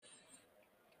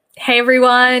Hey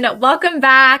everyone, welcome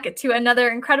back to another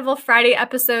incredible Friday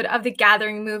episode of the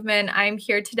Gathering Movement. I'm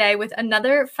here today with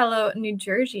another fellow New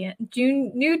Jerseyan,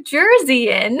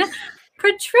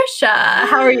 Patricia.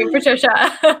 How are you,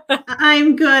 Patricia?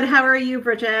 I'm good. How are you,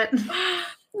 Bridget?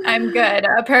 I'm good.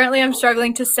 Apparently, I'm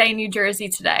struggling to say New Jersey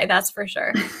today, that's for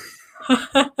sure.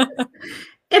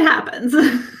 It happens.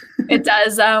 It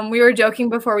does. We were joking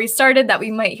before we started that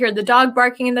we might hear the dog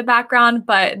barking in the background,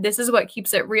 but this is what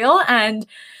keeps it real. And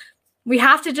we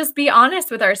have to just be honest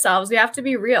with ourselves. We have to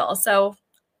be real. So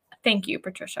thank you,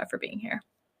 Patricia, for being here.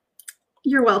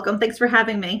 You're welcome. Thanks for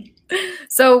having me.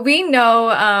 So we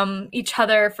know each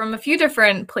other from a few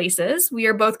different places. We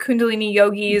are both Kundalini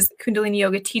yogis, Kundalini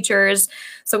yoga teachers.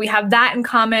 So we have that in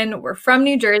common. We're from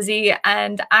New Jersey.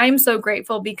 And I'm so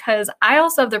grateful because I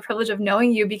also have the privilege of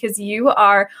knowing you because you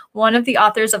are one of the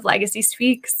authors of Legacy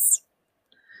Speaks.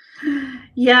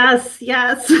 Yes.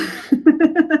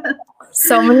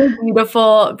 So many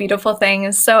beautiful, beautiful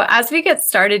things. So as we get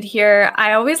started here,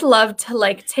 I always love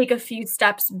to take a few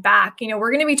steps back.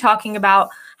 We're going to be talking about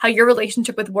how your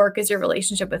relationship with work is your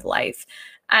relationship with life.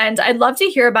 And I'd love to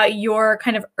hear about your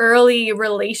kind of early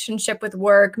relationship with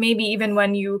work, maybe even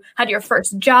when you had your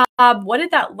first job. What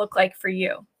did that look like for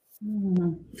you?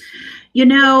 In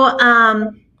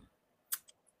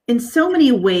so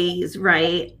many ways,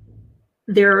 right?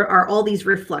 There are all these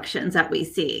reflections that we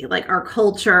see, like our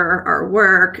culture, our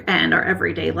work, and our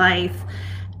everyday life.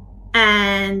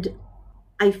 And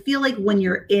I feel like when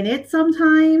you're in it,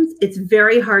 sometimes it's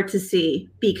very hard to see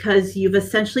because you've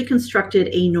essentially constructed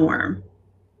a norm.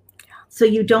 So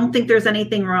you don't think there's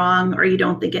anything wrong or you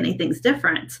don't think anything's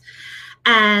different.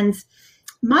 And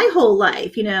my whole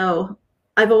life,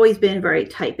 I've always been very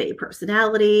type A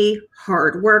personality,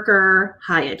 hard worker,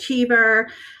 high achiever.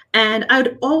 And I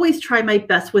would always try my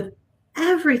best with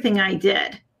everything I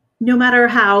did, no matter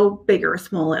how big or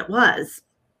small it was.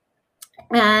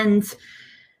 And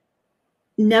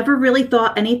never really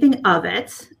thought anything of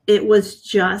it. It was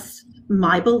just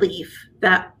my belief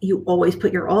that you always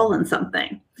put your all in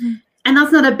something. And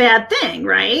that's not a bad thing,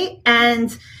 right?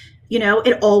 And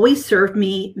it always served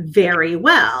me very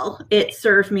well. It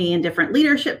served me in different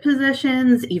leadership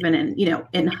positions, even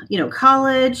in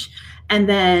college. And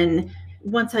then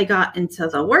once I got into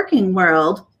the working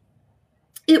world,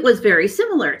 it was very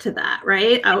similar to that,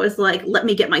 right? I was like, let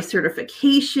me get my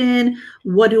certification.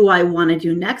 What do I want to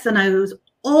do next? And I was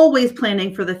always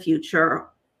planning for the future,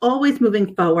 always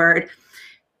moving forward.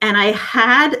 And I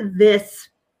had this,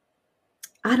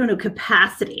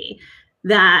 capacity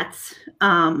that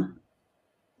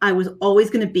I was always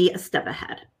going to be a step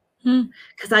ahead.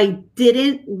 Because I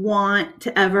didn't want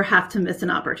to ever have to miss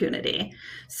an opportunity.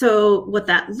 So what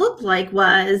that looked like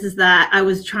is that I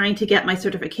was trying to get my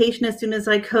certification as soon as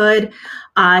I could.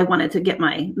 I wanted to get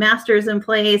my master's in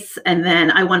place, and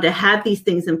then I wanted to have these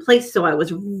things in place so I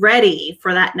was ready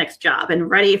for that next job and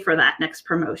ready for that next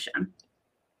promotion.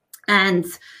 And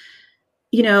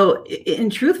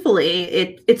and truthfully,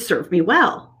 it served me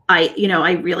well. I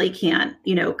really can't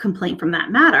complain from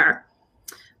that matter.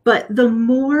 But the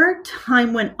more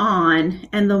time went on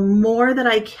and the more that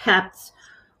I kept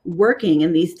working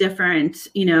in these different,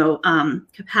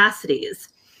 capacities,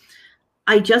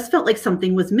 I just felt like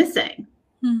something was missing.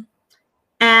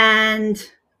 And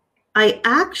I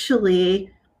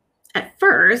actually, at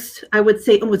first, I would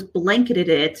say almost blanketed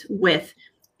it with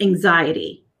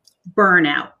anxiety,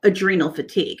 burnout, adrenal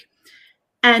fatigue.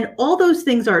 And all those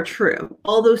things are true.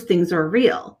 All those things are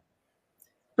real.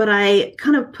 But I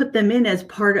kind of put them in as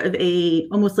part of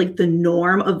almost like the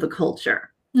norm of the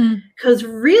culture. Because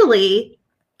really,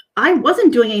 I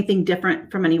wasn't doing anything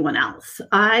different from anyone else.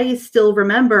 I still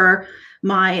remember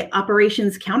my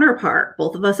operations counterpart,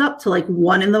 both of us up to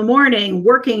 1 a.m,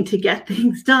 working to get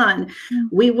things done.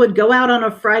 We would go out on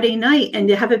a Friday night and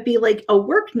have it be like a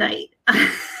work night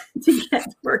to get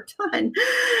work done.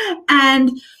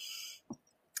 And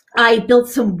I built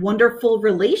some wonderful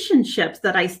relationships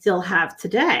that I still have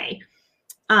today.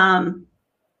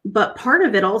 But part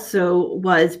of it also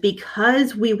was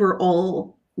because we were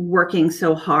all working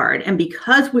so hard and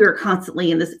because we were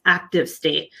constantly in this active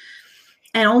state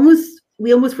and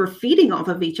we almost were feeding off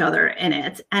of each other in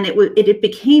it. And it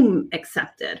became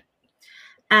accepted.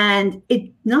 And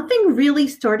nothing really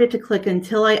started to click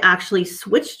until I actually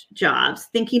switched jobs,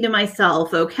 thinking to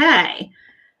myself, okay,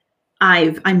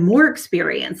 I'm more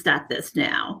experienced at this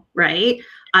now, right?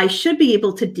 I should be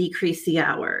able to decrease the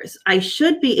hours. I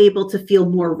should be able to feel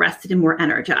more rested and more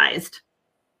energized.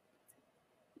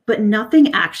 But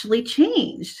nothing actually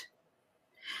changed.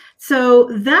 So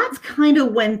that's kind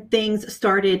of when things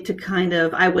started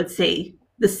to I would say,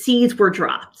 The seeds were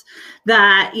dropped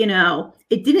that,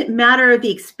 it didn't matter the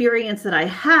experience that I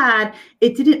had.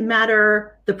 It didn't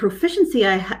matter the proficiency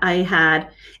I had.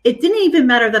 It didn't even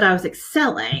matter that I was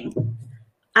excelling.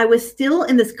 I was still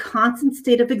in this constant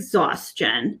state of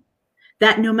exhaustion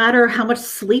that no matter how much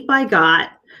sleep I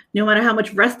got, no matter how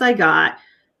much rest I got,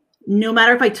 no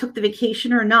matter if I took the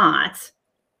vacation or not,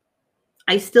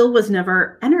 I still was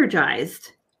never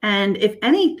energized. And if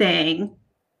anything,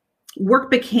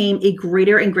 work became a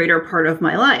greater and greater part of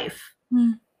my life.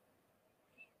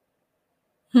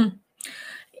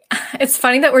 It's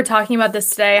funny that we're talking about this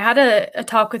today. I had a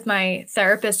talk with my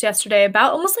therapist yesterday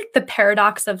about almost like the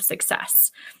paradox of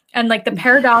success and like the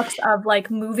paradox of like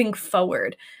moving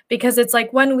forward, because it's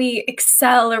like when we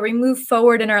excel or we move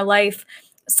forward in our life,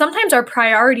 sometimes our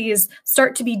priorities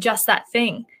start to be just that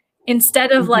thing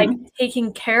instead of like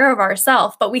taking care of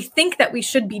ourselves. But we think that we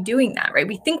should be doing that, right?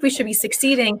 We think we should be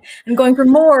succeeding and going for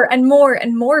more and more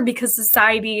and more because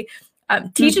society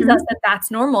teaches us that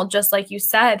that's normal, just like you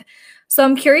said. So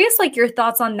I'm curious, like your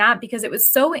thoughts on that, because it was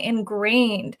so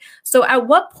ingrained. So at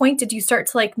what point did you start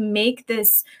to like make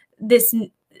this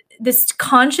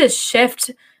conscious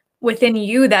shift within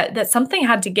you that something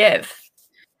had to give?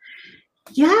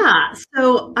 Yeah.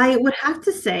 So I would have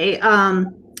to say,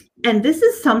 and this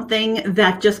is something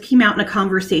that just came out in a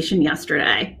conversation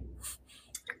yesterday.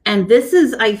 And this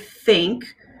is, I think,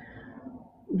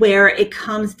 where it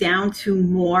comes down to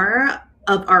more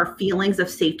of our feelings of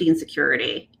safety and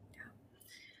security.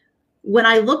 When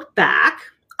I look back,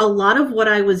 a lot of what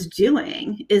I was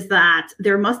doing is that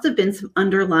there must have been some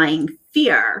underlying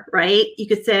fear, right? You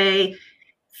could say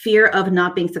fear of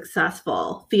not being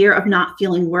successful, fear of not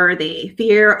feeling worthy,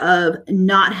 fear of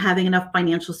not having enough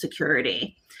financial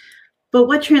security. But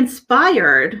what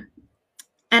transpired,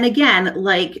 and again,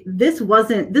 like this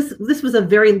was a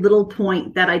very little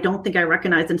point that I don't think I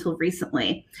recognized until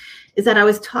recently, is that I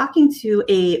was talking to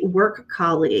a work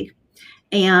colleague,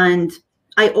 and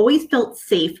I always felt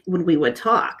safe when we would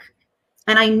talk.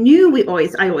 And I knew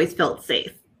I always felt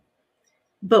safe.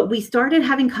 But we started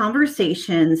having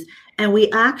conversations, and we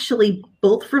actually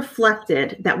both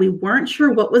reflected that we weren't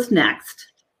sure what was next,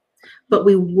 but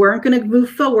we weren't going to move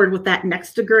forward with that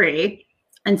next degree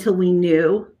until we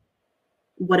knew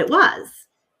what it was.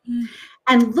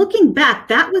 And looking back,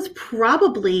 that was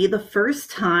probably the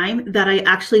first time that I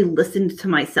actually listened to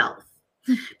myself.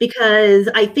 Because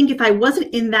I think if I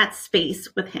wasn't in that space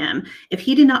with him, if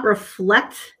he did not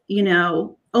reflect,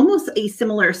 almost a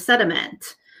similar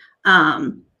sentiment,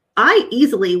 I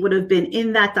easily would have been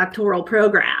in that doctoral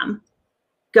program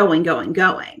going.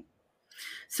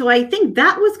 So I think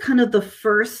that was kind of the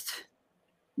first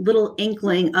little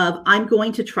inkling of I'm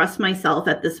going to trust myself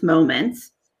at this moment,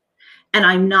 and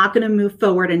I'm not going to move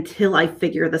forward until I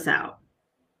figure this out.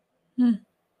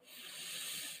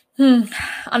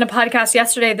 On a podcast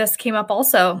yesterday, this came up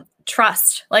also.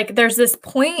 Trust. Like there's this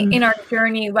point in our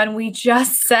journey when we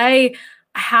just say,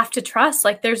 I have to trust.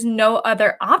 Like there's no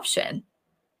other option.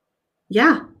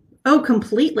 Yeah. Oh,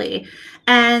 completely.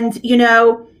 And,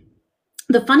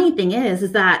 the funny thing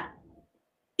is that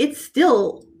it's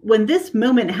still, when this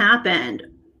moment happened,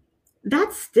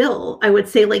 that's still, I would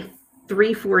say like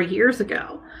 3-4 years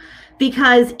ago.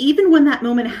 Because even when that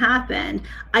moment happened,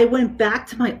 I went back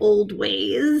to my old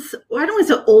ways. Well, I don't want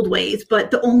to say old ways,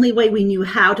 but the only way we knew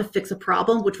how to fix a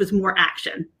problem, which was more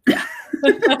action.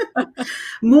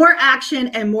 More action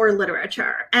and more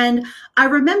literature. And I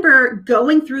remember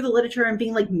going through the literature and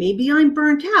being like, maybe I'm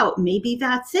burnt out. Maybe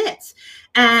that's it.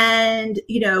 And,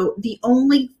 the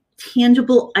only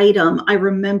tangible item I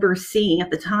remember seeing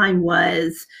at the time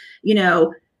was,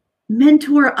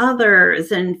 mentor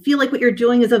others and feel like what you're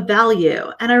doing is of value.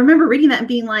 And I remember reading that and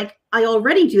being like, I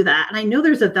already do that. And I know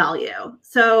there's a value.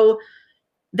 So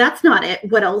that's not it.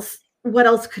 What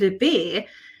else could it be?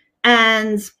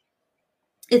 And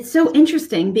it's so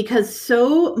interesting because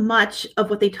so much of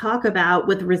what they talk about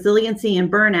with resiliency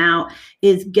and burnout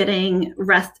is getting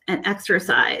rest and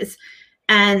exercise.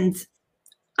 And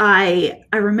I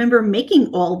remember making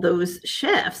all those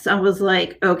shifts. I was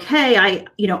like, okay,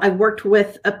 I worked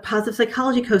with a positive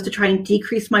psychology coach to try and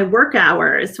decrease my work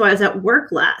hours. So I was at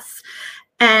work less.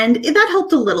 And that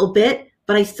helped a little bit,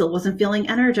 but I still wasn't feeling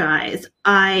energized.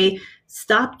 I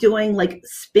stopped doing like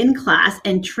spin class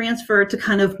and transferred to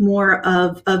kind of more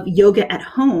of yoga at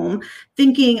home,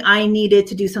 thinking I needed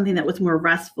to do something that was more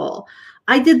restful.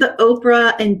 I did the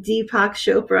Oprah and Deepak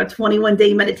Chopra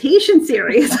 21-day meditation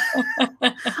series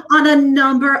on a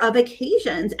number of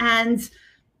occasions, and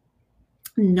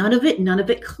none of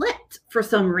it clicked for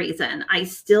some reason. I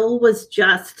still was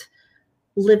just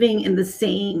living in the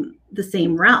same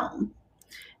realm.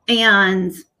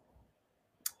 And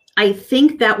I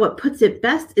think that what puts it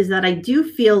best is that I do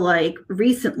feel like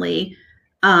recently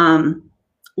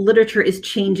literature is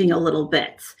changing a little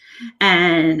bit.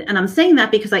 And I'm saying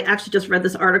that because I actually just read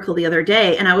this article the other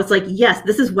day and I was like, yes,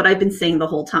 this is what I've been saying the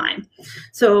whole time.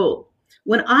 So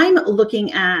when I'm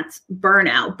looking at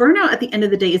burnout at the end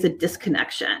of the day is a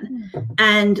disconnection.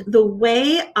 And the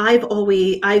way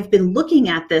I've been looking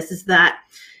at this is that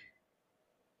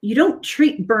you don't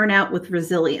treat burnout with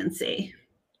resiliency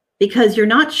because you're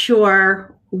not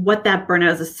sure what that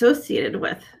burnout is associated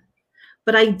with.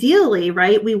 But ideally,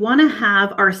 right, we want to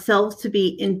have ourselves to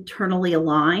be internally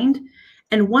aligned.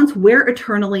 And once we're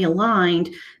internally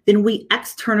aligned, then we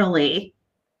externally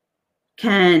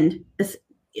can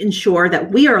ensure that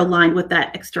we are aligned with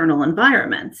that external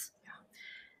environment.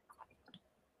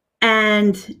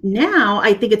 And now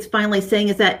I think it's finally saying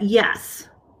is that, yes,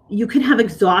 you can have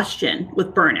exhaustion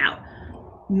with burnout.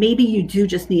 Maybe you do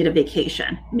just need a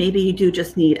vacation. Maybe you do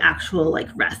just need actual like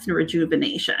rest and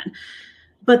rejuvenation.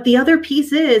 But the other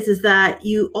piece is that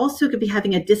you also could be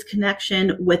having a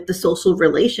disconnection with the social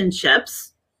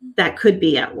relationships that could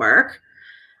be at work,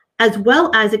 as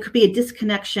well as it could be a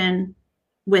disconnection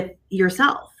with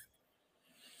yourself.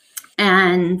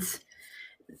 And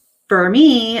for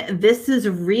me, this is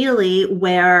really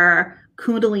where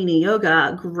Kundalini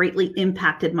Yoga greatly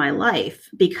impacted my life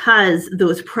because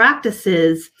those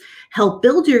practices help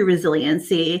build your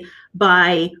resiliency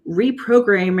by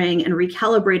reprogramming and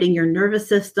recalibrating your nervous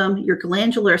system, your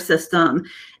glandular system,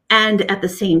 and at the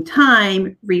same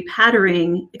time,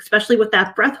 repatterning, especially with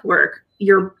that breath work,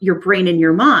 your brain and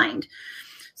your mind.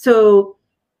 So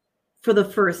for the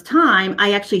first time,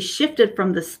 I actually shifted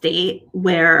from the state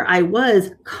where I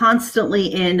was constantly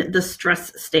in the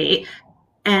stress state.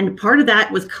 And part of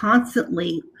that was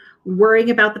constantly worrying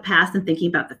about the past and thinking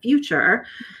about the future,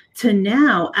 to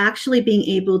now actually being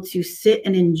able to sit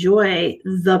and enjoy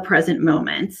the present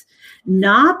moment,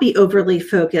 not be overly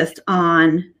focused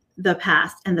on the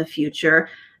past and the future,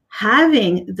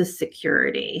 having the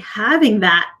security, having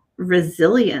that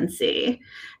resiliency,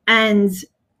 and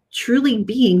truly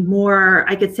being more,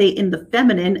 I could say, in the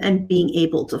feminine and being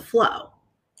able to flow.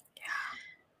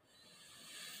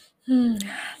 Yeah.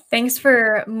 Thanks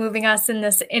for moving us in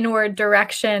this inward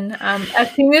direction.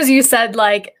 As soon as you said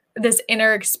like this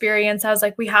inner experience, I was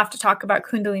like, we have to talk about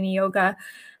Kundalini Yoga.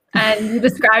 And you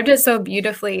described it so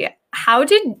beautifully. How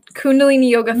did Kundalini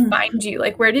Yoga find you?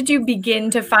 Like, where did you begin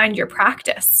to find your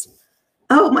practice?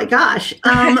 Oh my gosh.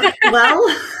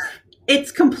 Well,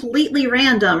 it's completely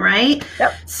random, right?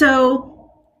 Yep.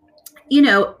 So, you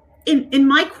know, in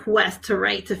my quest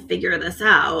to figure this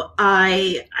out,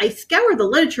 I scour the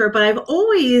literature, but I've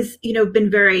always,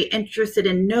 been very interested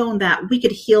and known that we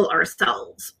could heal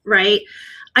ourselves, right?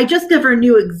 I just never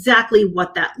knew exactly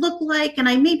what that looked like, and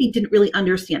I maybe didn't really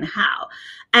understand how.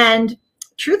 And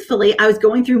truthfully, I was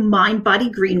going through Mind Body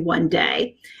Green one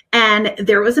day, and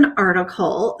there was an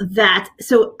article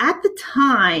so at the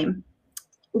time,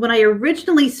 when I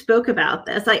originally spoke about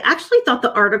this, I actually thought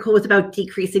the article was about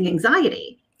decreasing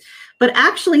anxiety. But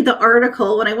actually, the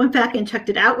article, when I went back and checked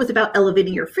it out, was about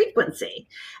elevating your frequency.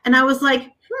 And I was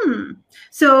like,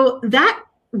 So that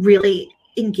really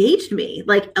engaged me,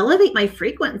 like elevate my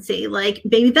frequency. Like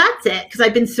maybe that's it, because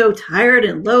I've been so tired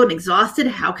and low and exhausted.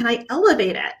 How can I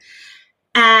elevate it?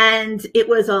 And it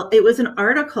was an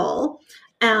article.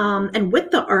 And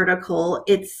with the article,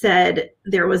 it said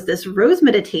there was this rose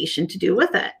meditation to do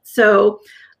with it. So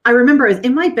I remember I was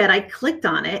in my bed, I clicked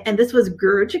on it, and this was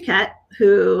Guru Jaquette,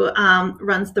 who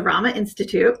runs the Rama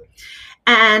Institute.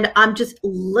 And I'm just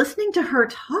listening to her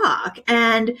talk,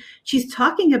 and she's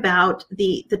talking about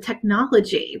the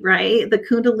technology, right? The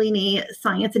Kundalini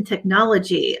science and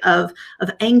technology of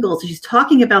angles. She's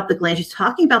talking about the gland. She's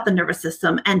talking about the nervous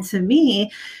system. And to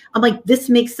me, I'm like, this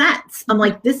makes sense. I'm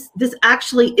like, this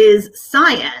actually is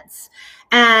science.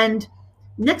 And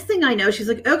next thing I know, she's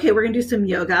like, okay, we're going to do some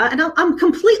yoga. And I'm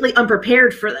completely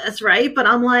unprepared for this, right? But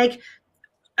I'm like,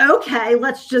 okay,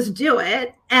 let's just do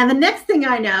it. And the next thing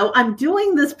I know, I'm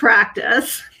doing this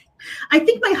practice. I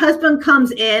think my husband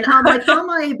comes in. I'm like on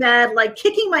my bed, like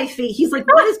kicking my feet. He's like,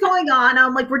 what is going on?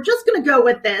 I'm like, we're just going to go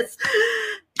with this.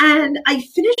 And I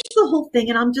finished the whole thing,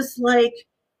 and I'm just like,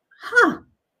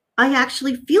 I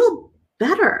actually feel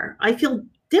better. I feel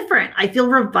different. I feel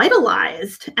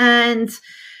revitalized. And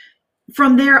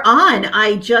from there on,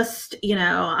 I just,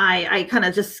 I kind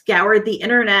of just scoured the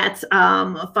internet,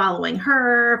 following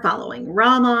her, following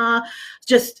Rama,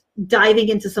 just diving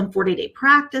into some 40-day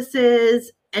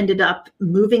practices, ended up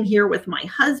moving here with my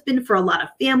husband for a lot of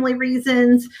family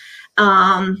reasons.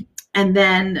 And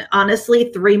then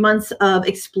honestly, 3 months of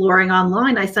exploring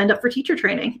online, I signed up for teacher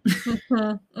training.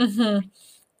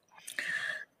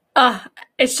 Uh,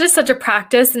 it's just such a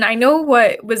practice. And I know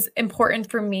what was important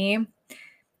for me.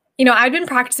 I'd been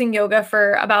practicing yoga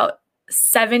for about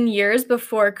 7 years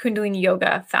before Kundalini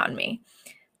yoga found me.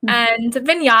 And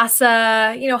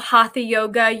vinyasa, hatha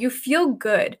yoga, you feel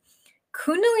good.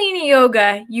 Kundalini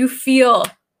yoga, you feel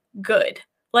good.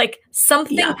 Like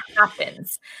something Yeah.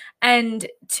 happens. And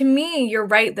to me, you're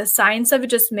right. The science of it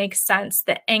just makes sense.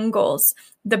 The angles,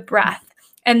 the breath,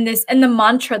 and the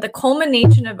mantra, the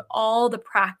culmination of all the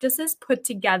practices put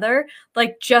together,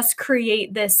 like just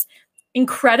create this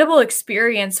incredible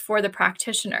experience for the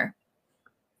practitioner.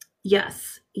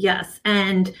 Yes, yes.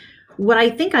 And what I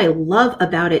think I love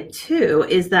about it too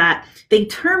is that they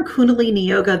term Kundalini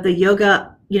yoga the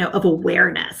yoga, of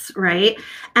awareness, right?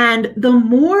 And the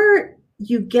more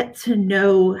you get to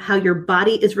know how your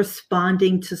body is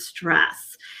responding to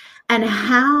stress and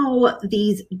how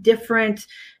these different,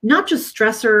 not just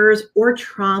stressors or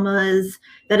traumas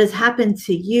that has happened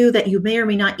to you that you may or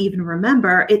may not even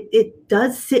remember, it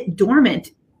does sit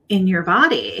dormant in your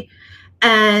body.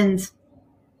 And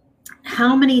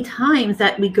how many times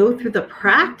that we go through the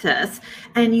practice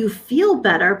and you feel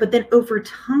better, but then over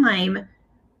time,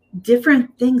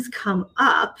 different things come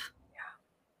up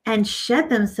and shed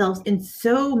themselves in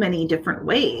so many different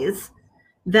ways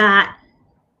that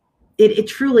it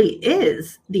truly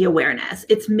is the awareness.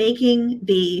 It's making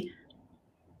the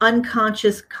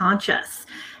unconscious conscious.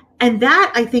 And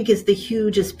that I think is the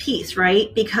hugest piece,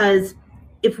 right? Because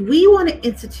if we want to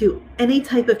institute any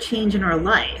type of change in our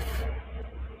life,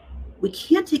 we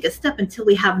can't take a step until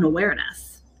we have an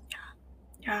awareness.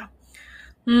 Yeah.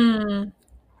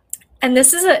 And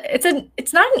this is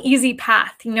it's not an easy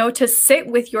path, to sit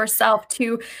with yourself,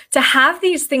 to have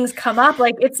these things come up.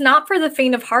 Like, it's not for the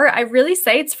faint of heart. I really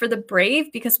say it's for the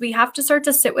brave, because we have to start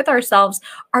to sit with ourselves,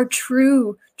 our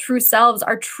true selves,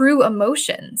 our true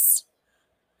emotions.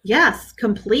 Yes,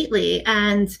 completely.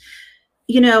 And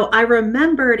I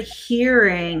remembered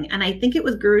hearing, and I think it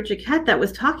was Guru Jaquette that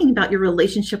was talking about your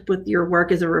relationship with your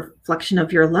work as a reflection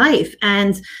of your life.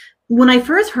 And when I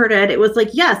first heard it, it was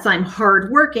like, yes, I'm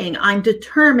hardworking, I'm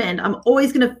determined, I'm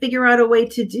always going to figure out a way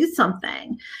to do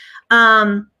something.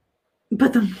 But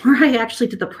the more I actually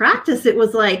did the practice, it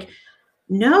was like,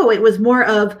 no, it was more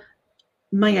of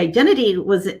my identity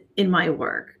was in my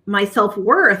work. My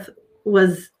self-worth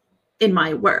was in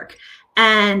my work.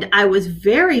 And I was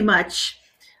very much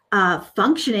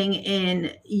functioning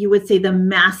in, you would say, the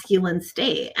masculine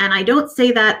state. And I don't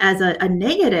say that as a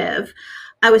negative.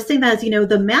 I was saying that as,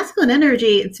 the masculine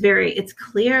energy, it's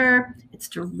clear, it's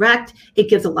direct, it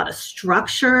gives a lot of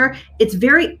structure, it's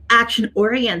very action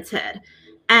oriented.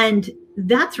 And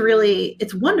that's really,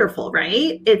 it's wonderful,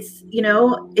 right? It's,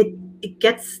 it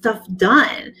gets stuff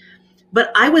done.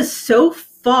 But I was so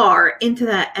far into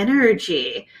that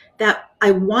energy that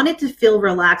I wanted to feel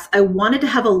relaxed. I wanted to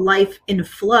have a life in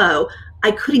flow.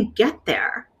 I couldn't get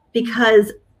there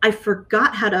because I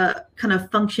forgot how to kind of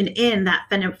function in that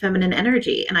feminine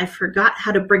energy. And I forgot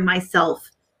how to bring myself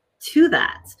to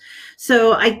that.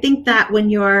 So I think that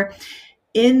when you're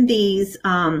in these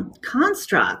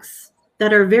constructs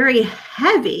that are very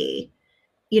heavy,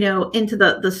 into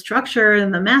the structure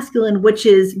and the masculine, which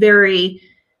is very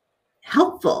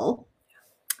helpful,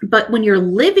 but when you're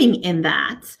living in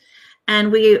that,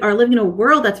 and we are living in a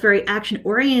world that's very action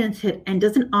oriented and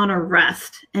doesn't honor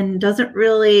rest and doesn't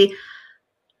really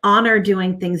honor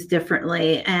doing things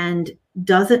differently and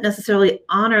doesn't necessarily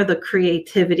honor the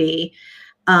creativity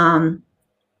and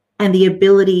the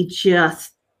ability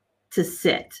just to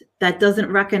sit, that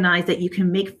doesn't recognize that you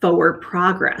can make forward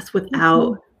progress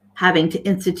without having to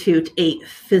institute a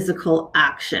physical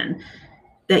action,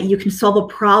 that you can solve a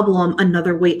problem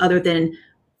another way other than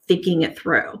thinking it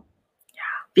through.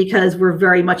 Because we're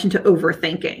very much into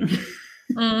overthinking.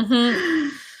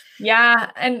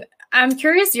 Yeah. And I'm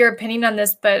curious your opinion on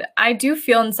this, but I do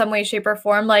feel in some way, shape, or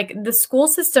form like the school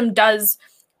system does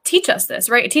teach us this,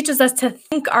 right? It teaches us to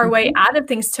think our way out of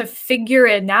things, to figure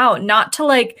it out, not to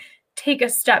like take a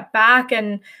step back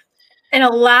and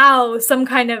allow some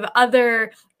kind of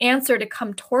other answer to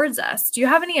come towards us. Do you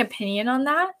have any opinion on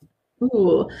that?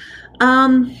 Ooh,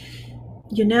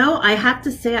 I have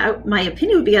to say, my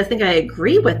opinion would be, I think I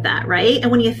agree with that, right?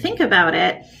 And when you think about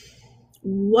it,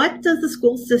 what does the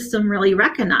school system really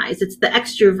recognize? It's the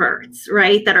extroverts,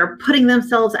 right? That are putting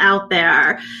themselves out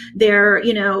there. They're,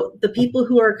 the people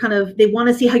who are they want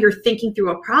to see how you're thinking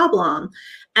through a problem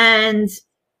and,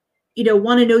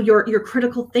 want to know your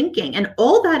critical thinking. And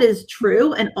all that is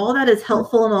true and all that is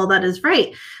helpful and all that is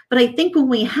right. But I think when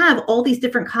we have all these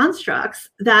different constructs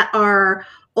that are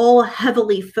all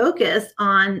heavily focused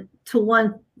on to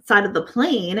one side of the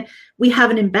plane, we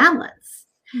have an imbalance.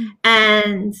 Mm.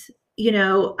 And,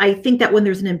 I think that when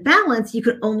there's an imbalance, you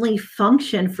can only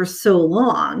function for so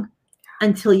long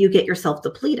until you get yourself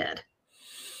depleted.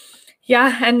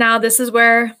 Yeah, and now this is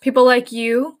where people like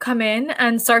you come in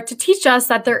and start to teach us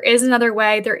that there is another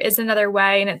way, there is another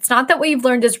way, and it's not that what you've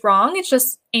learned is wrong, it's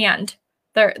just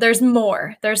there's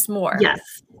more. There's more.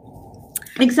 Yes,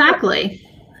 exactly.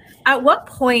 At what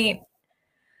point,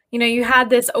 you had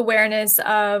this awareness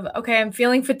of, okay, I'm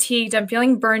feeling fatigued, I'm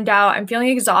feeling burned out, I'm feeling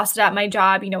exhausted at my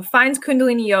job, finds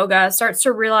Kundalini yoga, starts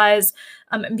to realize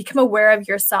and become aware of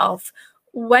yourself.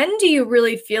 When do you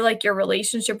really feel like your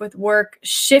relationship with work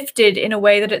shifted in a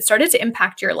way that it started to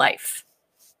impact your life?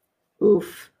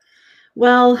 Oof.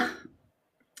 Well,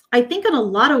 I think in a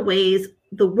lot of ways,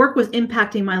 the work was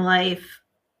impacting my life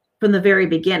from the very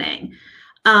beginning.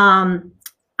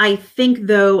 I think,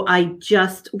 though, I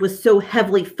just was so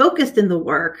heavily focused in the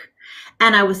work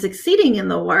and I was succeeding in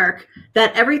the work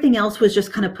that everything else was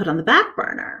just kind of put on the back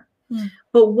burner. Mm.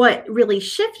 But what really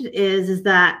shifted is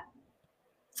that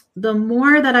the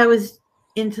more that I was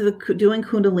into doing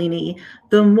Kundalini,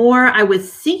 the more I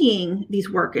was seeing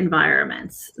these work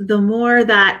environments, the more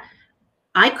that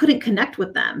I couldn't connect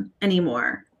with them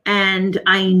anymore. And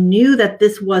I knew that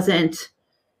this wasn't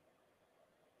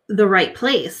the right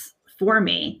place for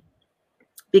me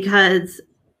because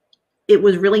it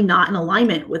was really not in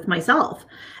alignment with myself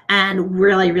and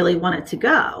where I really wanted to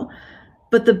go.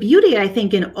 But the beauty, I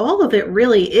think, in all of it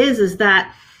really is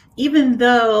that even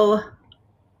though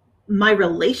my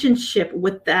relationship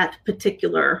with that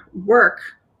particular work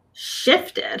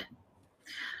shifted,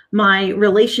 my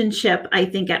relationship, I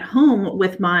think, at home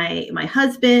with my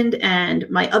husband and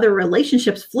my other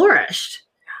relationships flourished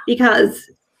because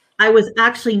I was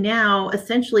actually now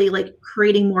essentially like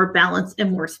creating more balance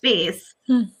and more space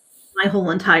my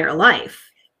whole entire life.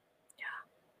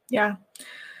 Yeah.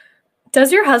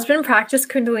 Does your husband practice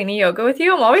Kundalini yoga with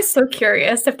you? I'm always so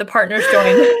curious if the partners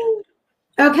join.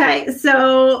 Okay.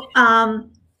 So,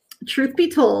 truth be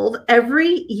told,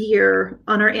 every year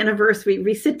on our anniversary,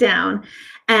 we sit down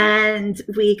and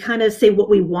we kind of say what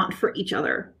we want for each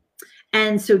other.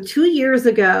 And so 2 years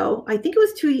ago, I think it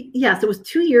was it was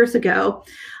 2 years ago,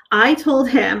 I told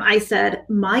him, I said,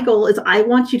 my goal is I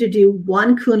want you to do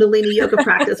one Kundalini yoga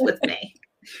practice with me.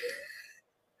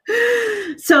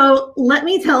 So let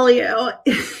me tell you,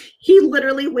 he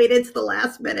literally waited to the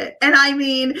last minute. And I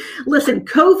mean, listen,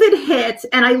 COVID hit.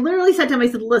 And I literally said to him, I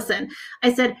said, listen,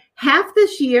 I said, half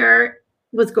this year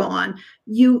was gone.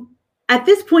 At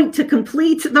this point, to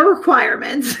complete the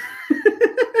requirements,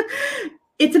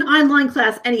 it's an online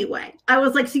class anyway. I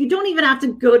was like, so you don't even have to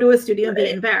go to a studio and be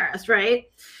embarrassed, right?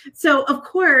 So of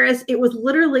course, it was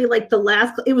literally like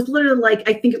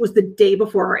I think it was the day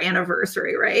before our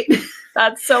anniversary, right?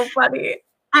 That's so funny.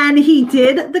 And he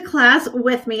did the class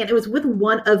with me, and it was with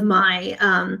one of my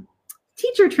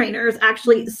teacher trainers,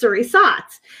 actually, Suri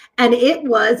Satz. And it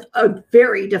was a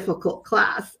very difficult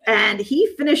class. And he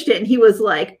finished it and he was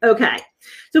like, okay.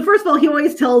 So first of all, he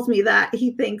always tells me that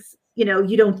he thinks, you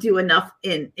don't do enough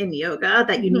in yoga,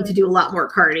 that you need to do a lot more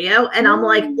cardio. And I'm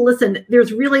like, listen,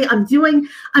 I'm doing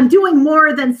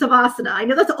more than Savasana. I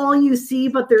know that's all you see,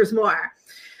 but there's more.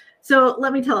 So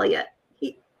let me tell you,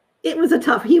 it was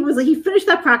he finished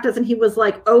that practice and he was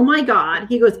like, oh my God.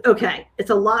 He goes, okay, it's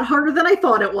a lot harder than I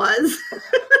thought it was.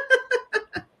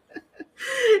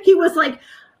 He was like,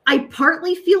 I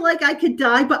partly feel like I could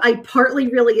die, but I partly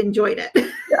really enjoyed it.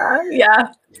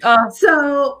 Yeah.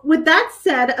 So with that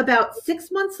said, about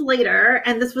 6 months later,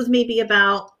 and this was maybe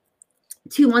about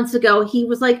 2 months ago, he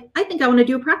was like, I think I want to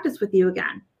do a practice with you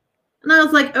again. And I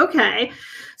was like, okay.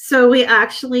 So we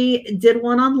actually did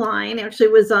one online. Actually,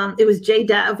 it was Jay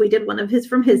Dev. We did one of his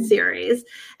from his series.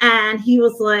 And he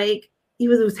was like, it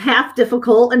was half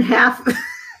difficult and half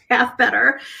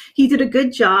better. He did a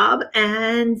good job.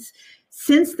 And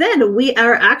since then, we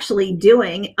are actually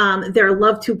doing their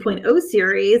Love 2.0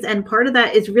 series. And part of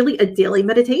that is really a daily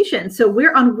meditation. So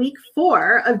we're on week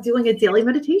 4 of doing a daily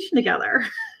meditation together.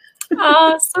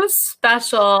 Oh, so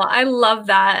special. I love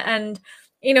that. And,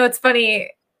 it's funny.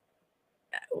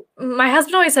 My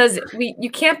husband always says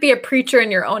you can't be a preacher in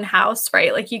your own house,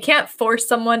 right? Like you can't force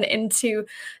someone into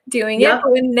doing it. But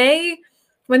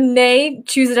when they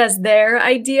choose it as their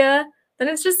idea, then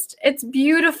it's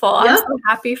beautiful. I'm so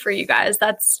happy for you guys.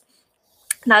 That's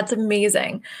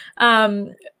amazing.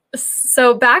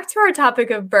 So back to our topic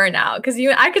of burnout, because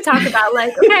I could talk about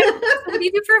like, okay, what do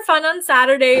you do for fun on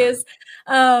Saturdays?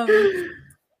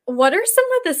 What are some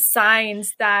of the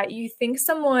signs that you think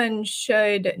someone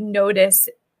should notice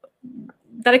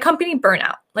that accompany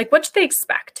burnout? Like, what should they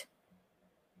expect?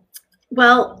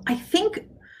 Well, I think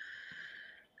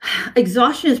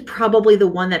Exhaustion is probably the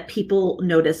one that people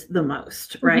notice the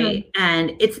most, right?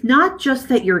 And it's not just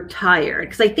that you're tired,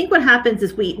 because I think what happens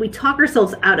is we talk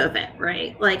ourselves out of it,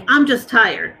 right? Like, I'm just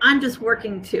tired, I'm just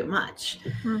working too much.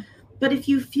 But if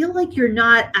you feel like you're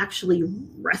not actually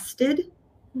rested,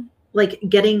 like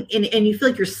getting in, and you feel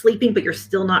like you're sleeping but you're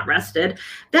still not rested,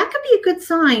 that could be a good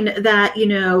sign that, you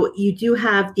know, you do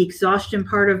have the exhaustion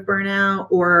part of burnout,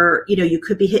 or, you know, you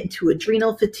could be hit into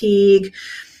adrenal fatigue.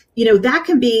 You know, that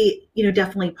can be, you know,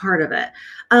 definitely part of it.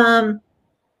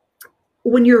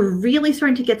 When you're really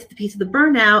starting to get to the piece of the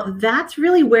burnout, that's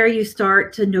really where you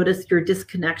start to notice your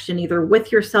disconnection, either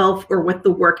with yourself or with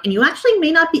the work. And you actually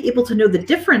may not be able to know the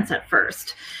difference at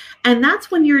first. And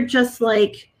that's when you're just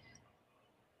like,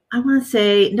 I want to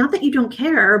say, not that you don't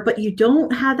care, but you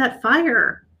don't have that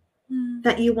fire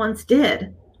that you once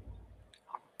did.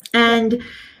 And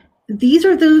these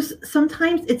are those,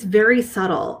 sometimes it's very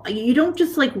subtle. You don't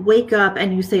just like wake up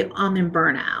and you say, I'm in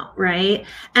burnout, right?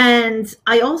 And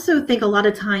I also think a lot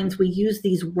of times we use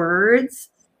these words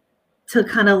to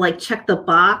kind of like check the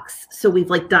box. So we've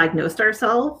like diagnosed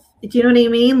ourselves. Do you know what I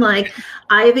mean? Like,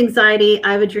 I have anxiety,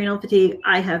 I have adrenal fatigue,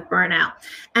 I have burnout.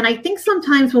 And I think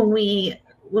sometimes when we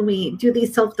do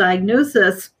these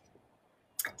self-diagnosis,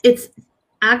 it's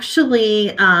actually,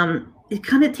 it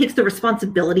kind of takes the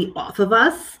responsibility off of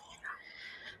us,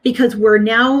 because we're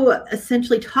now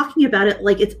essentially talking about it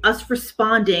like it's us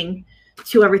responding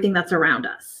to everything that's around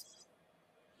us.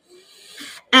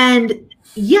 And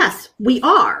yes, we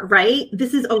are, right?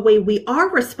 This is a way we are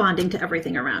responding to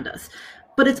everything around us,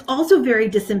 but it's also very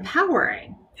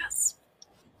disempowering. Yes.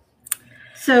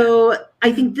 So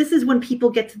I think this is when people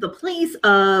get to the place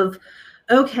of,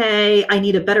 okay, I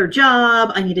need a better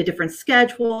job, I need a different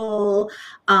schedule,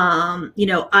 you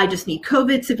know, I just need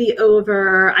COVID to be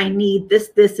over, I need this,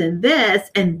 this, and this,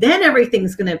 and then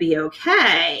everything's going to be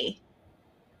okay.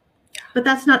 But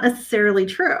that's not necessarily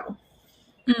true.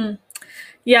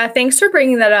 Yeah, thanks for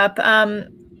bringing that up.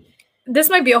 This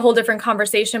might be a whole different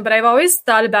conversation, but I've always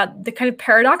thought about the kind of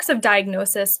paradox of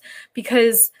diagnosis,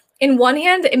 because in one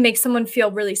hand, it makes someone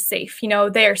feel really safe. You know,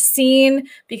 they're seen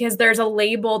because there's a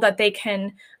label that they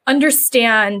can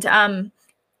understand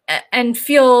and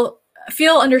feel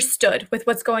understood with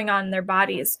what's going on in their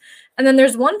bodies. And then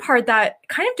there's one part that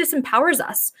kind of disempowers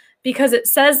us, because it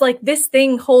says like this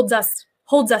thing holds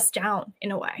us down in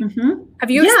a way.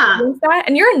 Have you experienced that?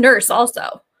 And you're a nurse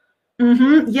also.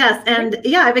 Yes. And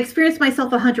yeah, I've experienced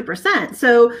myself 100%.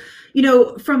 So, you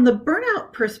know, from the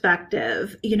burnout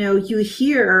perspective, you know, you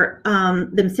hear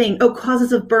them saying, oh,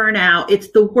 causes of burnout,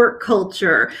 it's the work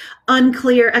culture,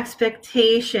 unclear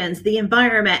expectations, the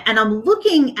environment. And I'm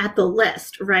looking at the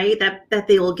list, right, that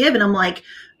they will give. And I'm like,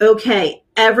 okay,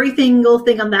 every single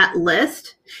thing on that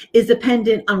list is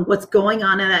dependent on what's going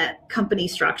on in that company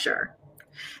structure.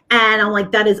 And I'm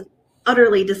like, that is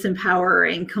utterly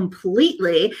disempowering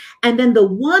completely. And then the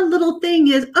one little thing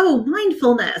is, oh,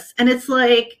 mindfulness. And it's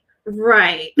like,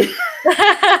 right.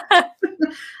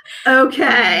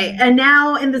 Okay. And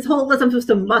now in this whole list, I'm supposed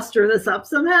to muster this up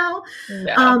somehow.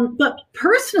 No. But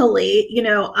personally, you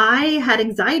know, I had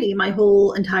anxiety my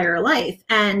whole entire life.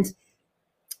 And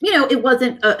you know, it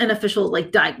wasn't an official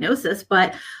like diagnosis,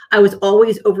 but I was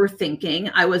always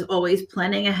overthinking. I was always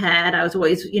planning ahead. I was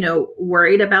always, you know,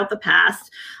 worried about the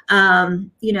past,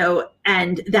 you know,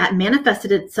 and that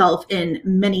manifested itself in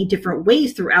many different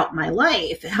ways throughout my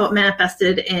life. How it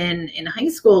manifested in high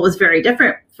school was very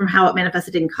different from how it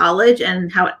manifested in college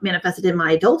and how it manifested in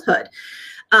my adulthood.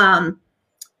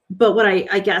 But what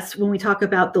I guess when we talk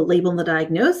about the label and the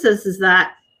diagnosis is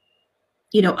that,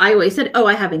 you know, I always said, oh,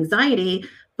 I have anxiety.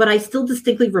 But I still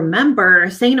distinctly remember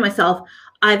saying to myself,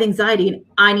 I have anxiety and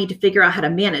I need to figure out how to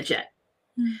manage it.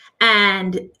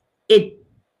 And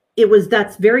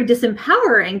that's very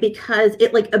disempowering, because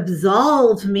it like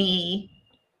absolved me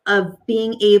of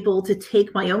being able to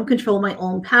take my own control, my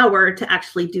own power to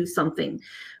actually do something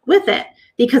with it,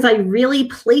 because I really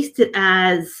placed it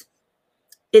as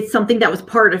it's something that was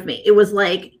part of me. It was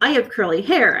like, I have curly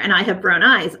hair and I have brown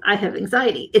eyes. I have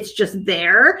anxiety. It's just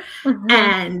there.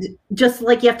 And just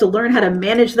like you have to learn how to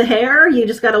manage the hair, you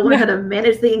just got to learn how to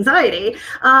manage the anxiety.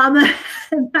 And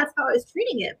that's how I was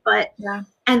treating it. But,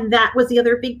 and that was the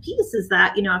other big piece, is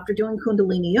that, you know, after doing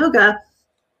Kundalini yoga,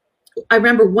 I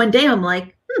remember one day I'm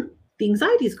like, the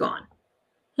anxiety's gone.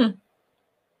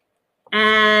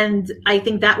 And I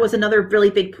think that was another really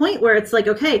big point where it's like,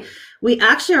 okay, we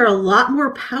actually are a lot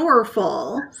more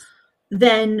powerful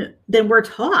than we're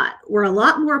taught. We're a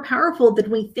lot more powerful than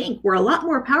we think. We're a lot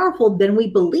more powerful than we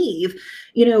believe.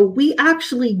 You know, we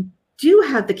actually do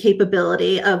have the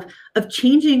capability of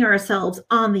changing ourselves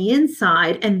on the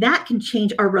inside, and that can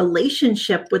change our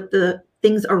relationship with the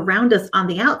things around us on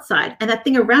the outside. And that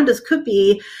thing around us could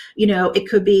be, it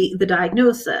could be the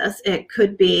diagnosis, it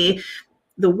could be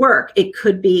the work, it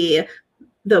could be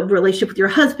the relationship with your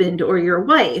husband or your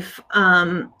wife.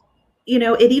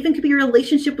 It even could be your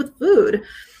relationship with food.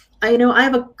 I know I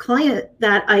have a client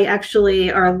that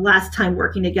our last time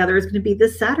working together is going to be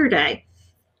this Saturday.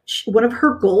 One of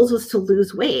her goals was to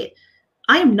lose weight.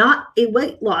 I am not a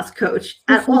weight loss coach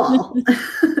at all.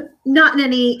 Not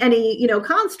in any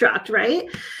construct, right?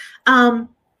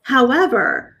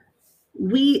 However,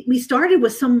 we started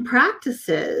with some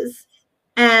practices,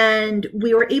 and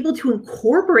we were able to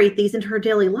incorporate these into her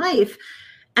daily life,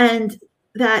 and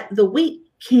that the weight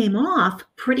came off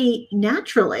pretty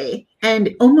naturally and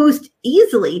almost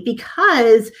easily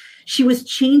because she was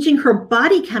changing her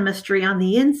body chemistry on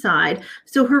the inside.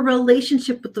 So her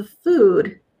relationship with the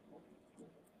food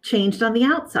changed on the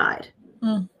outside.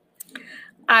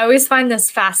 I always find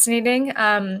this fascinating.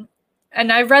 And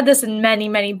I've read this in many,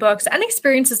 many books and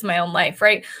experiences in my own life,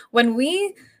 right? When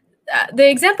the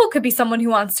example could be someone who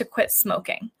wants to quit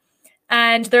smoking.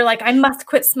 And they're like, I must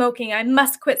quit smoking. I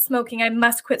must quit smoking. I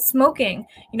must quit smoking.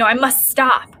 I must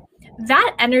stop.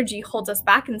 That energy holds us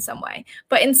back in some way.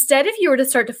 But instead, if you were to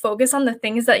start to focus on the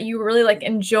things that you really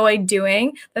enjoy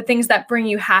doing, the things that bring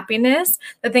you happiness,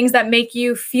 the things that make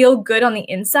you feel good on the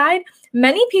inside,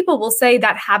 many people will say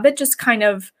that habit just kind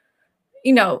of,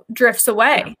 drifts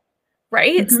away,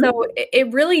 right? Mm-hmm. So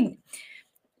it really,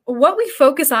 what we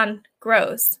focus on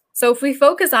grows. So if we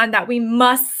focus on that, we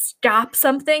must stop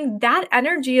something, that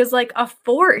energy is like a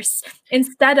force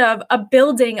instead of a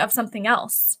building of something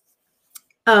else.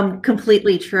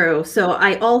 Completely true. So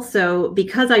I also,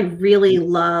 because I really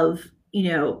love,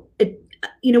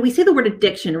 we say the word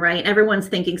addiction, right? Everyone's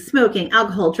thinking smoking,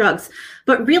 alcohol, drugs,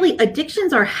 but really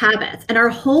addictions are habits, and our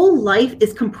whole life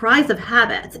is comprised of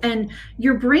habits. And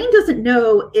your brain doesn't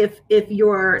know if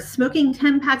you're smoking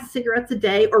 10 packs of cigarettes a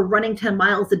day or running 10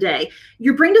 miles a day.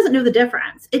 Your brain doesn't know the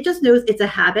difference. It just knows it's a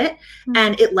habit,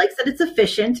 and it likes that it's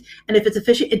efficient. And if it's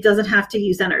efficient, it doesn't have to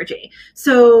use energy.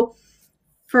 So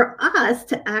for us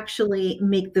to actually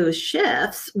make those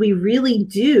shifts, we really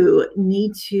do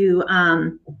need to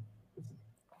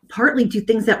partly do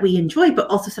things that we enjoy, but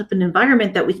also set up an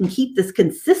environment that we can keep this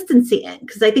consistency in,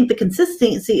 because I think the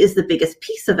consistency is the biggest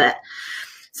piece of it.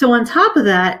 So on top of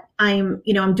that, I'm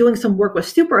doing some work with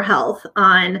Super Health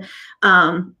on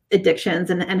addictions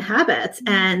and habits.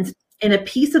 And in a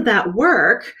piece of that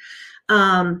work,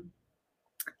 and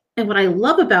what I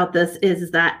love about this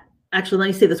is that, actually, let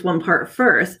me say this one part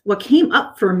first. What came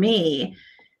up for me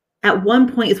at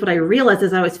one point is what I realized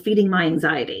is I was feeding my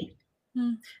anxiety.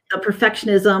 The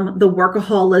perfectionism, the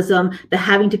workaholism, the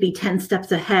having to be 10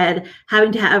 steps ahead,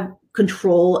 having to have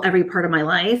control every part of my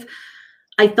life.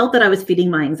 I felt that I was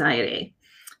feeding my anxiety.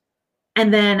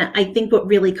 And then I think what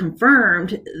really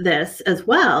confirmed this as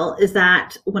well is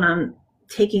that when I'm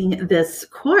taking this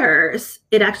course,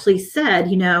 it actually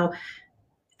said,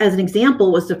 as an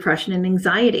example, was depression and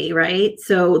anxiety, right?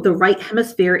 So the right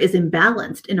hemisphere is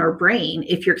imbalanced in our brain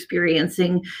if you're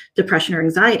experiencing depression or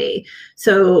anxiety.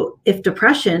 So if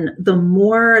depression, the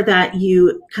more that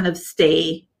you kind of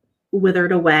stay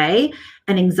withered away,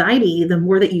 and anxiety, the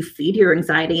more that you feed your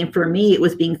anxiety, and for me, it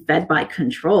was being fed by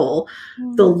control,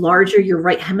 the larger your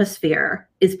right hemisphere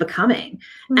is becoming.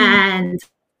 And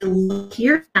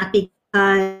hear that, because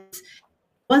it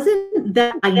wasn't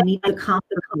that I needed the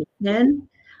confirmation.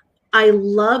 I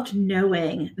loved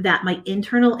knowing that my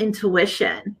internal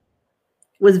intuition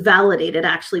was validated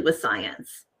actually with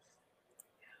science.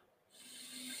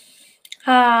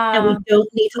 And we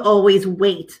don't need to always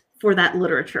wait for that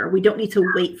literature. We don't need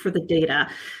to wait for the data.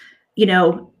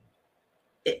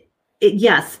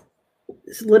 Yes,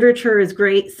 literature is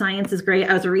great. Science is great.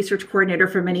 I was a research coordinator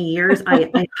for many years.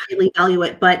 I highly value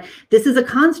it, but this is a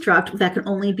construct that can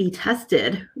only be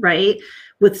tested, right,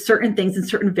 with certain things and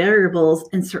certain variables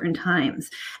in certain times.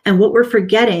 And what we're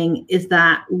forgetting is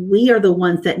that we are the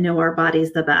ones that know our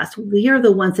bodies the best. We are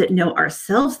the ones that know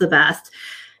ourselves the best.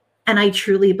 And I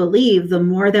truly believe the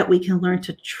more that we can learn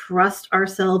to trust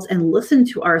ourselves and listen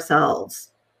to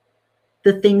ourselves,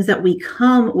 the things that we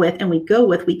come with and we go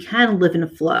with, we can live in a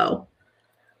flow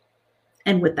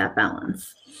and with that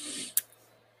balance.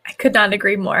 I could not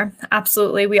agree more.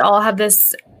 Absolutely. We all have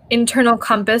this internal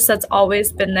compass that's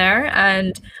always been there.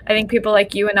 And I think people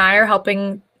like you and I are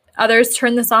helping others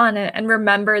turn this on and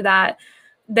remember that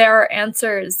there are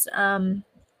answers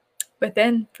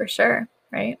within, for sure.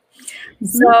 Right. Mm-hmm.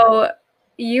 So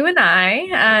you and I,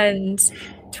 and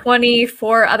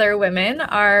 24 other women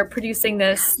are producing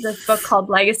this book called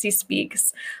Legacy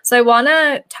Speaks. So I want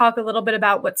to talk a little bit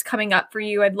about what's coming up for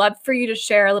you. I'd love for you to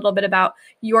share a little bit about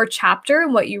your chapter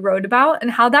and what you wrote about and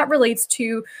how that relates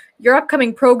to your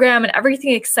upcoming program and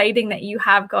everything exciting that you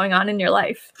have going on in your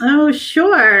life. Oh,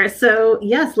 sure. So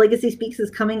yes, Legacy Speaks is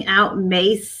coming out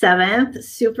May 7th.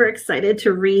 Super excited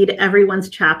to read everyone's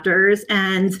chapters.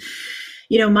 And,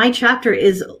 my chapter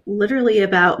is literally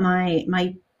about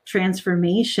my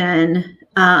transformation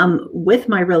with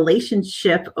my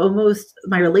relationship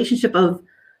of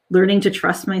learning to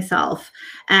trust myself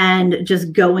and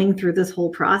just going through this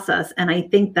whole process. And I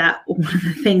think that one of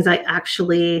the things I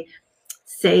actually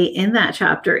say in that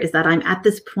chapter is that I'm at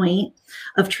this point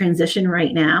of transition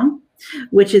right now,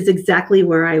 which is exactly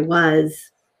where I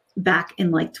was back in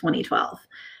 2012.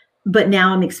 But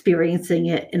now I'm experiencing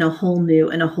it in a whole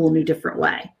new different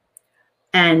way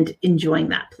and enjoying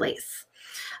that place.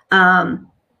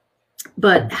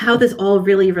 But how this all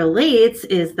really relates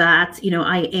is that,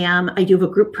 I do have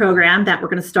a group program that we're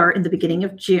going to start in the beginning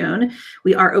of June.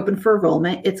 We are open for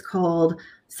enrollment. It's called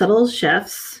Subtle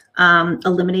Shifts,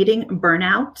 Eliminating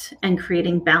Burnout and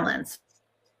Creating Balance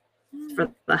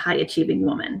for the High Achieving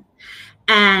Woman.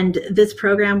 And this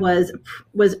program was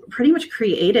pretty much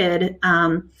created,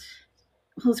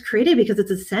 it's created because it's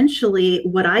essentially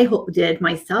what I did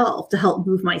myself to help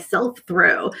move myself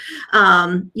through,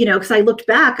 because I looked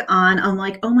back I'm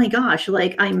like, oh my gosh,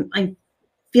 I'm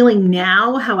feeling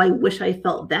now how I wish I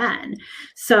felt then.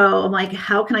 So I'm like,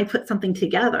 how can I put something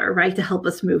together, right, to help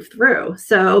us move through?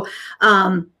 So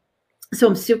I'm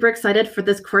super excited for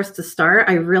this course to start.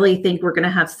 I really think we're going to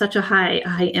have such a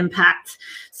high impact.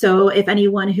 So if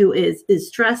anyone who is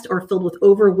stressed or filled with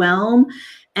overwhelm,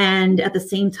 and at the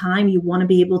same time, you want to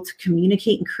be able to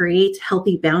communicate and create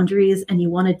healthy boundaries, and you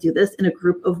want to do this in a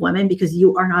group of women because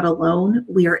you are not alone.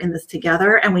 We are in this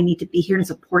together and we need to be here and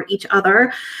support each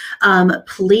other.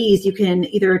 Please, you can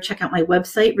either check out my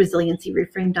website,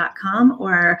 resiliencyreframed.com,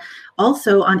 or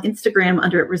also on Instagram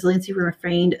under Resiliency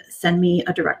Reframed, send me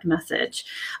a direct message.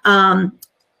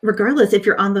 Regardless, if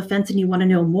you're on the fence and you want to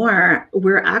know more,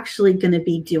 we're actually going to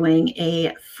be doing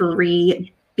a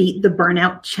free Beat the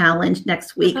Burnout Challenge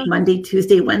next week, Monday,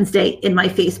 Tuesday, Wednesday in my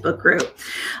Facebook group.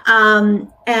 And,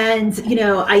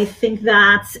 I think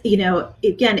that,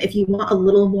 again, if you want a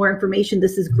little more information,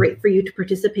 this is great for you to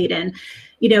participate in.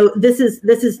 This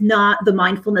is not the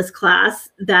mindfulness class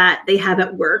that they have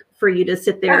at work for you to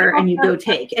sit there and you go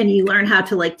take and you learn how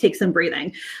to take some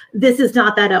breathing. This is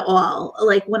not that at all.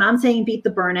 When I'm saying beat the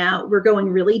burnout, we're going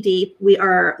really deep. We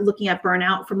are looking at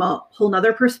burnout from a whole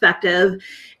nother perspective.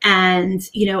 And,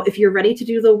 if you're ready to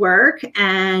do the work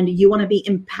and you want to be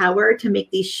empowered to make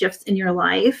these shifts in your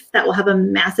life that will have a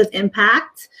massive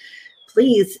impact,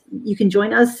 please, you can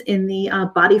join us in the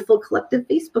Bodyful Collective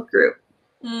Facebook group.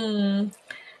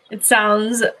 It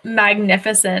sounds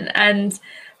magnificent. And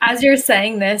as you're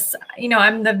saying this,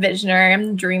 I'm the visionary, I'm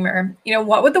the dreamer.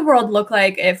 What would the world look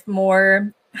like if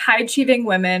more high achieving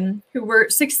women who were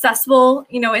successful,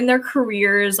 in their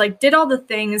careers, did all the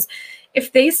things,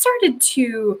 if they started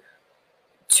to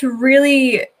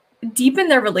really deepen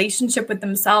their relationship with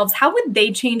themselves, how would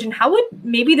they change and how would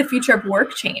maybe the future of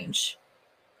work change?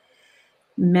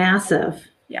 Massive.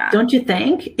 Yeah. Don't you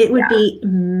think? It would be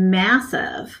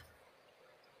massive.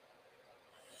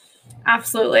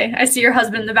 Absolutely. I see your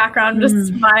husband in the background just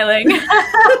smiling.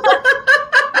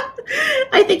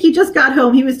 I think he just got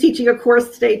home. He was teaching a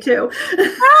course today too.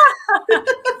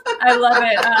 I love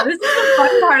it. This is the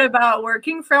fun part about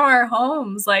working from our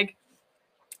homes.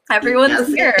 Everyone's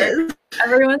here.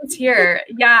 Everyone's here.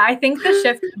 Yeah, I think the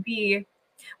shift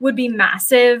would be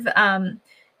massive.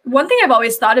 One thing I've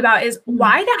always thought about is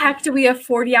why the heck do we have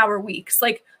 40-hour weeks?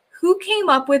 Who came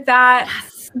up with that?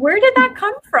 Yes. Where did that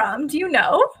come from? Do you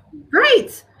know?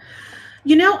 Right.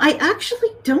 I actually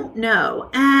don't know.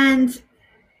 And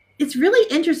it's really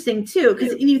interesting too,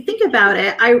 because when you think about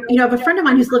it, I have a friend of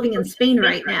mine who's living in Spain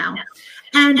right now.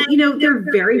 And, they're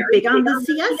very big on the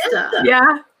siesta.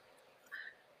 Yeah.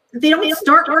 They don't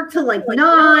start work till 9,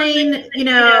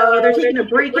 they're taking a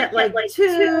break at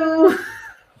 2.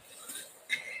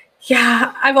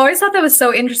 Yeah, I've always thought that was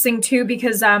so interesting too,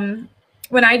 because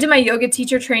when I did my yoga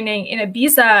teacher training in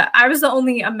Ibiza, I was the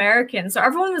only American. So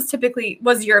everyone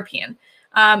was European.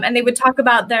 And they would talk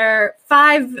about their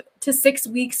 5 to 6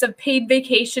 weeks of paid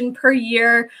vacation per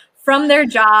year from their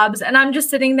jobs. And I'm just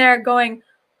sitting there going,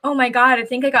 oh my God, I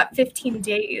think I got 15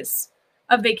 days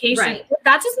of vacation. Right.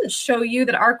 That doesn't show you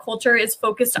that our culture is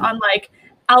focused on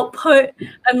output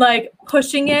and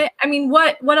pushing it. I mean,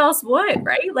 what else would,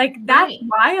 right? That's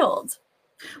wild.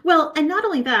 Well, and not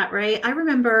only that, right? I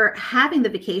remember having the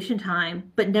vacation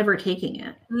time, but never taking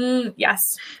it.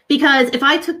 Yes. Because if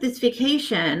I took this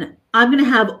vacation, I'm going to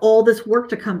have all this work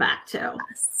to come back to.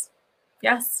 Yes.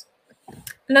 Yes.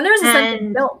 And then there's a sense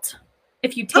of guilt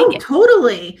if you take it.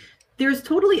 Totally. There's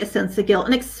totally a sense of guilt.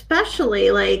 And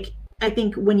especially, like, I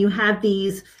think when you have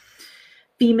these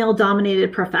female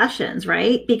dominated professions,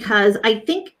 right? Because I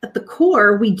think at the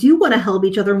core, we do want to help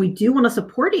each other and we do want to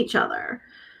support each other.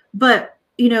 But,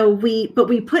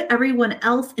 we put everyone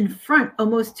else in front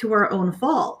almost to our own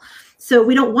fall. So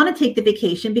we don't want to take the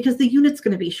vacation because the unit's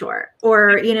going to be short,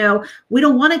 or, we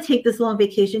don't want to take this long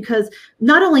vacation because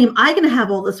not only am I going to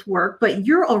have all this work, but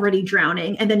you're already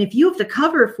drowning. And then if you have to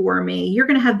cover for me, you're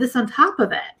going to have this on top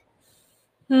of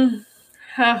it.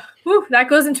 That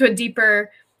goes into a deeper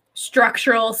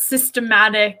structural,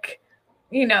 systematic,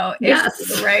 yes.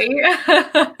 issue, right?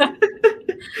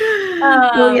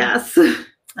 Well, yes.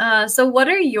 So what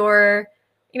are your,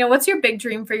 what's your big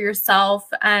dream for yourself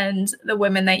and the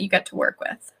women that you get to work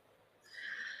with?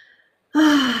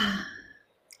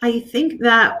 I think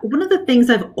that one of the things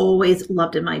I've always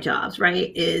loved in my jobs,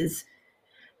 right, is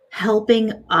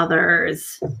helping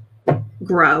others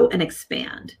grow and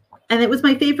expand. And it was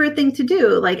my favorite thing to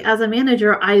do. Like, as a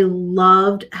manager, I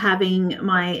loved having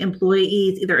my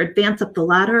employees either advance up the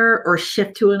ladder or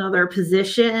shift to another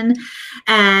position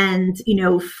and,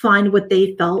 find what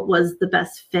they felt was the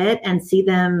best fit and see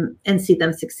them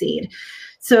succeed.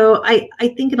 So I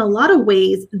think in a lot of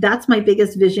ways, that's my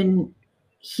biggest vision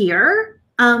here.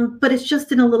 But it's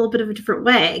just in a little bit of a different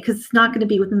way because it's not going to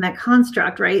be within that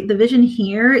construct, right? The vision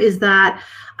here is that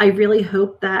I really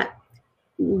hope that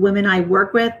women I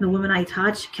work with, the women I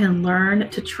touch, can learn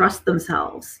to trust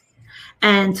themselves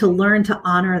and to learn to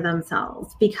honor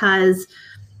themselves. Because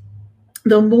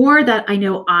the more that I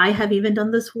know I have even done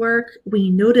this work,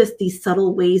 we notice these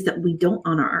subtle ways that we don't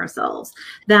honor ourselves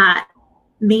that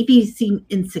maybe seem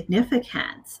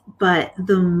insignificant, but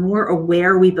the more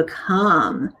aware we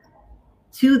become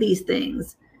to these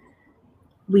things,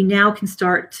 we now can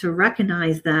start to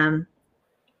recognize them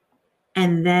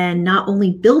and then not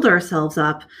only build ourselves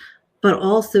up, but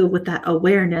also with that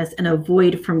awareness and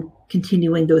avoid from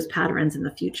continuing those patterns in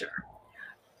the future.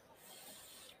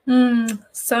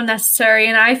 So necessary.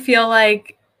 And I feel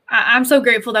like I'm so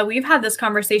grateful that we've had this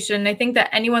conversation. I think that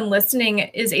anyone listening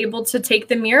is able to take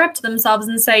the mirror up to themselves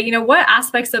and say, what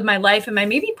aspects of my life am I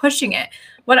maybe pushing it?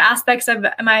 What aspects am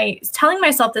I telling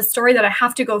myself this story that I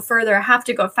have to go further, I have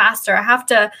to go faster, I have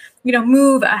to,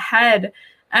 move ahead.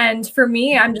 And for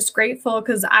me, I'm just grateful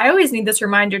because I always need this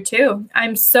reminder too.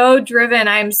 I'm so driven.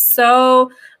 I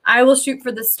will shoot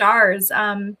for the stars.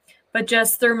 But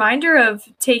just the reminder of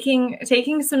taking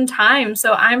some time.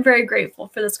 So I'm very grateful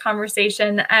for this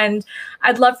conversation. And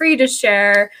I'd love for you to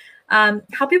share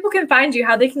how people can find you,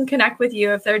 how they can connect with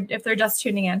you if they're just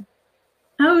tuning in.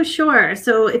 Oh, sure.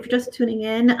 So if you're just tuning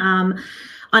in,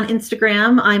 on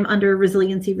Instagram, I'm under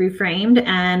Resiliency Reframed,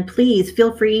 and please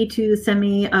feel free to send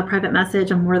me a private message.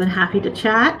 I'm more than happy to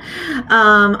chat.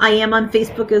 I am on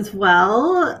Facebook as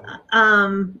well.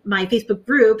 My Facebook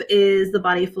group is the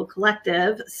Bodyful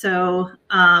Collective. So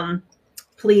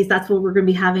please, that's where we're going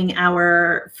to be having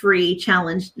our free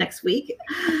challenge next week.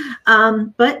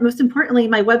 But most importantly,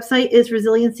 my website is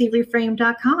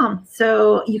resiliencyreframed.com.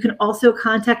 So you can also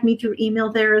contact me through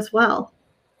email there as well.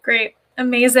 Great.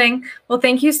 Amazing. Well,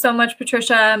 thank you so much,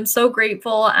 Patricia. I'm so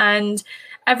grateful. And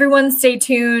everyone stay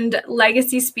tuned.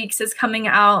 Legacy Speaks is coming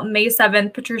out May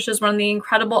 7th. Patricia is one of the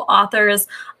incredible authors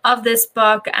of this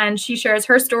book, and she shares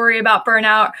her story about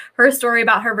burnout, her story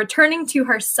about her returning to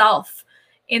herself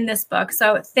in this book.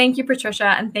 So thank you,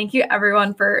 Patricia, and thank you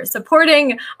everyone for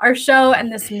supporting our show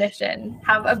and this mission.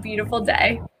 Have a beautiful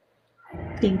day.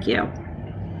 Thank you.